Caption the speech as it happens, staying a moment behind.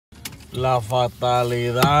La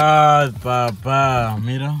fatalidad, papá.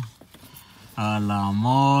 Mira. A la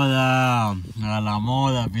moda. A la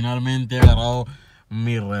moda. Finalmente he agarrado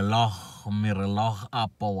mi reloj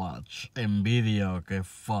Apple Watch. Nvidia, que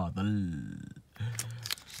fatal.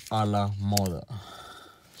 A la moda.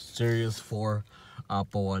 Series 4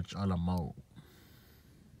 Apple Watch a la moda.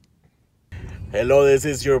 Hello, this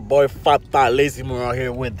is your boy Fatalissimo out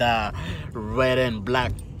here with the red and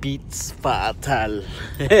black beats Fatal.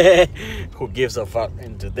 Who gives a fuck?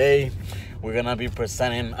 And today we're gonna be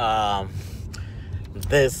presenting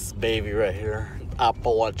this baby right here,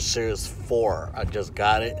 Apple Watch Series 4. I just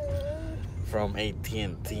got it from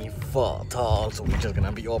AT&T. Fatal. So we're just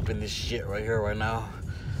gonna be opening this shit right here right now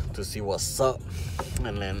to see what's up,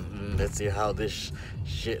 and then let's see how this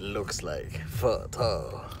shit looks like.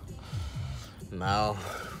 Fatal. Now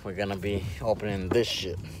we're gonna be opening this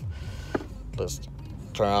shit. Let's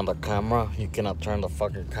turn on the camera. You cannot turn the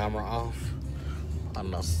fucking camera off.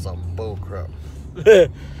 And that's some bullcrap. I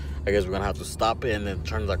guess we're gonna have to stop it and then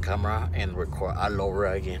turn the camera and record all over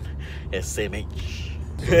again. SMH.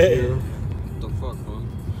 So here, the fuck, man.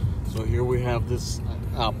 So here we have this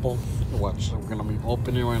Apple Watch. We're gonna be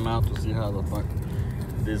opening right now to see how the fuck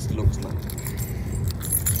this looks like.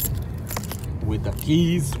 With the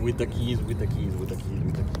keys.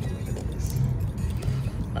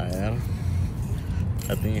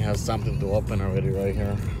 I think it has something to open already right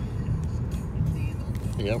here.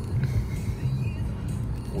 Yep.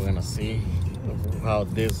 We're gonna see how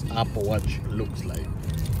this Apple Watch looks like.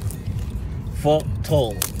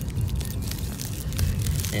 Fatal.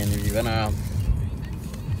 And if you're gonna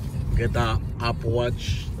get the Apple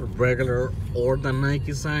Watch regular or the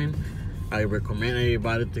Nike sign, I recommend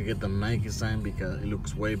everybody to get the Nike sign because it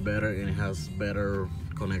looks way better and it has better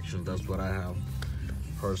connection. That's what I have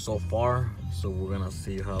heard so far. So we're gonna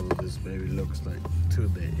see how this baby looks like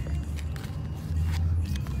today.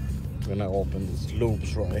 I'm gonna open these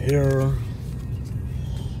loops right here.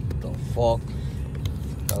 The fuck?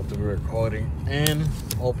 I have to be recording and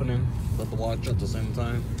opening the watch at the same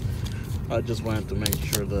time. I just wanted to make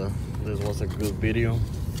sure that this was a good video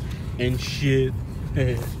and shit.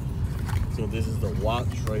 So this is the watch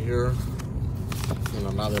right here in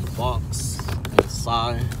another box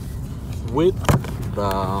inside with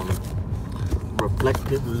the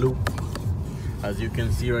reflective loop. As you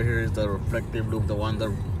can see right here is the reflective loop, the one that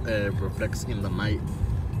reflects in the night.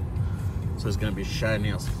 So it's gonna be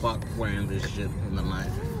shiny as fuck wearing this shit in the night.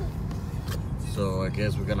 So I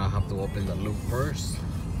guess we're gonna have to open the loop first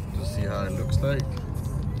to see how it looks like.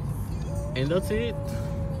 And that's it.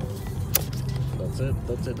 That's it.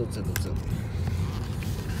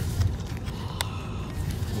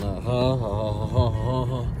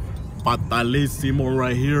 Fatalissimo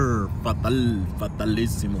right here.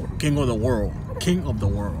 Fatalissimo. King of the world.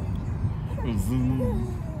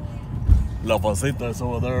 La Faceta is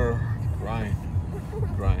over there. Crying.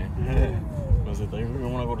 Faceta, you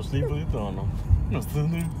wanna go to sleep with it or no? No, still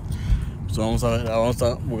there. So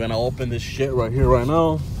we're gonna open this shit right here right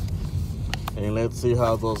now. And let's see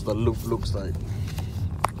how the loop looks like.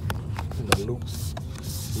 The looks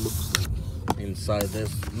like inside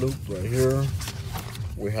this loop right here.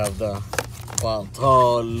 We have the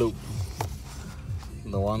Fatal loop,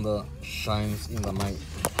 the one that shines in the night.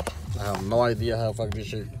 I have no idea how the fuck this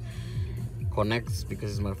shit connects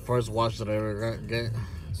because it's my first watch that I ever get.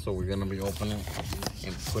 So we're gonna be opening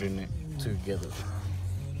and putting it together.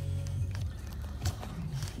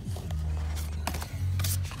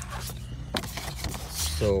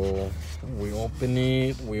 So we open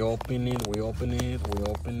it. I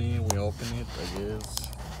guess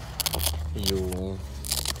you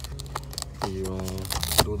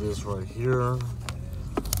do this right here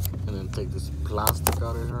and then take this plastic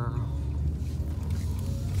out of here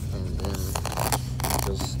and then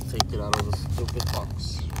just take it out of the stupid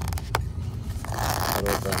box, out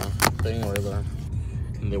of the thing right there.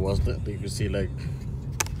 And there was you can see like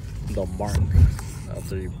the mark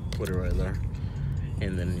after you put it right there.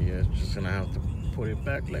 And then you're just gonna have to put it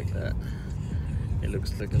back like that. It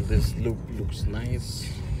looks like this loop looks nice.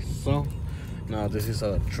 So now this is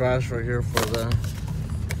a trash right here for the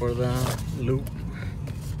loop.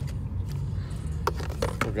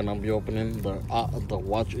 We're gonna be opening the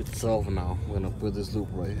watch itself now. We're gonna put this loop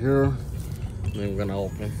right here. Then we're gonna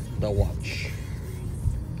open the watch.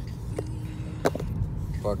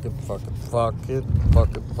 Fuck it.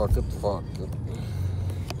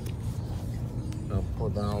 I'll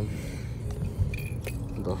put down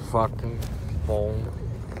the fucking phone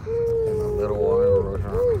and a little wire right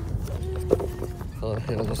here. So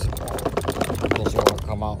here doesn't want to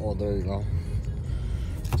come out. Oh, there you go.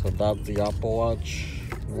 So that's the Apple Watch.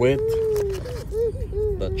 with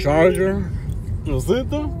the charger.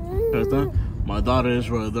 Rosita. My daughter is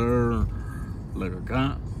right there, like a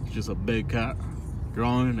cat. She's a big cat,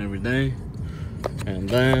 growing every day. And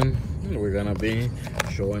then we're gonna be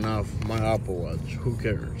showing off my Apple Watch. Who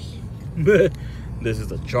cares? This is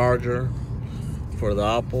the charger for the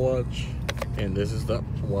Apple Watch, and this is the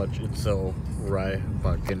watch itself right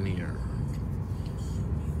back in here.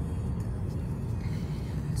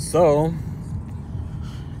 So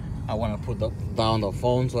I want to put down the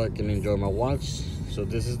phone so I can enjoy my watch. So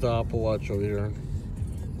this is the Apple Watch over here.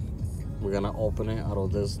 We're gonna open it out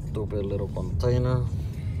of this stupid little container.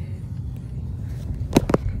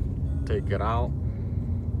 Take it out.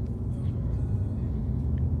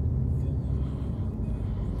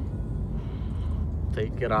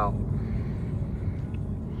 Take it out.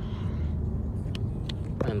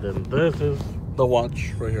 And then this is the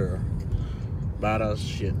watch right here. Badass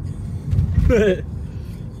shit.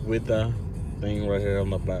 With the thing right here on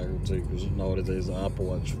the back, so you can notice it's an Apple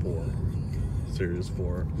Watch 4, Series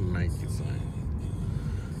 4 Nike sign.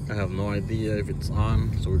 I have no idea if it's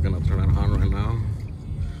on, so we're gonna turn it on right now.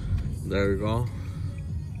 There we go.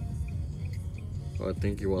 Oh, I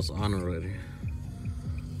think it was on already.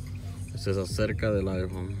 It says acerca del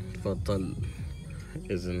iPhone. Fatal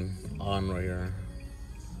isn't on right here.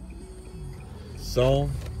 So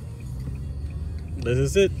this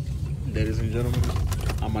is it, ladies and gentlemen.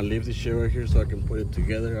 I'm gonna leave this shit right here so I can put it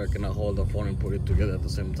together. I cannot hold the phone and put it together at the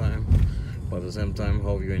same time. But at the same time,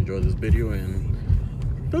 hope you enjoyed this video, and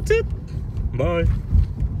that's it. Bye.